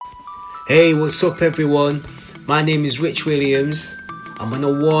Hey, what's up everyone? My name is Rich Williams. I'm an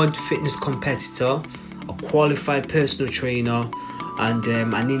award fitness competitor, a qualified personal trainer and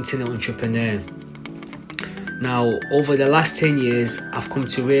an internet entrepreneur. Now, over the last 10 years, I've come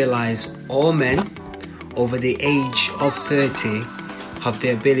to realise all men over the age of 30 have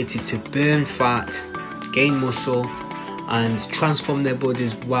the ability to burn fat, gain muscle and transform their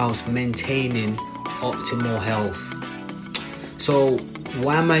bodies whilst maintaining optimal health. So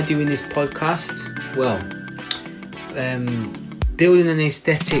why am I doing this podcast? Well, building an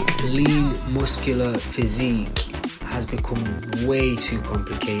aesthetic, lean, muscular physique has become way too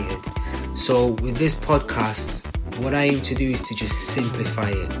complicated. So with this podcast, what I aim to do is to just simplify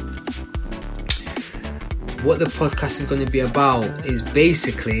it. What the podcast is going to be about is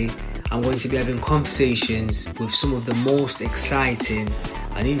basically I'm going to be having conversations with some of the most exciting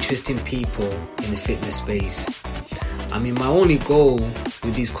and interesting people in the fitness space. I mean, my only goal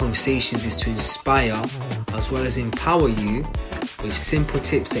with these conversations is to inspire as well as empower you with simple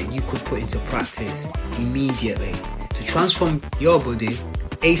tips that you could put into practice immediately to transform your body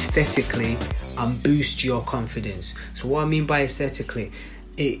aesthetically and boost your confidence. So what I mean by aesthetically,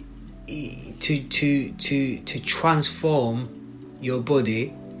 to transform your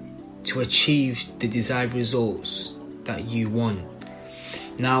body to achieve the desired results that you want.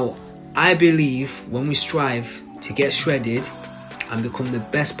 Now, I believe when we strive to get shredded and become the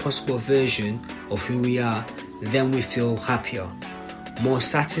best possible version of who we are, then we feel happier, more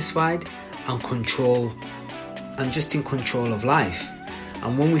satisfied and just in control of life.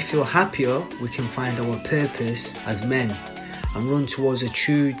 And when we feel happier, we can find our purpose as men and run towards a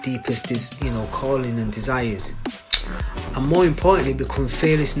true deepest calling and desires. And more importantly, become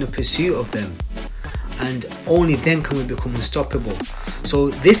fearless in the pursuit of them. And only then can we become unstoppable. So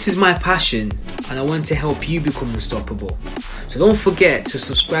this is my passion and I want to help you become unstoppable. So don't forget to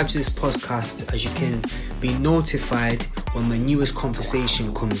subscribe to this podcast as you can be notified when my newest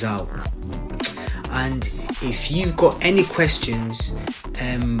conversation comes out. And if you've got any questions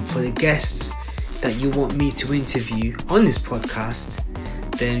for the guests that you want me to interview on this podcast,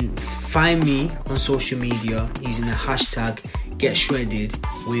 then find me on social media using the hashtag GetShredded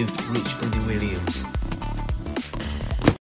with Rich Williams.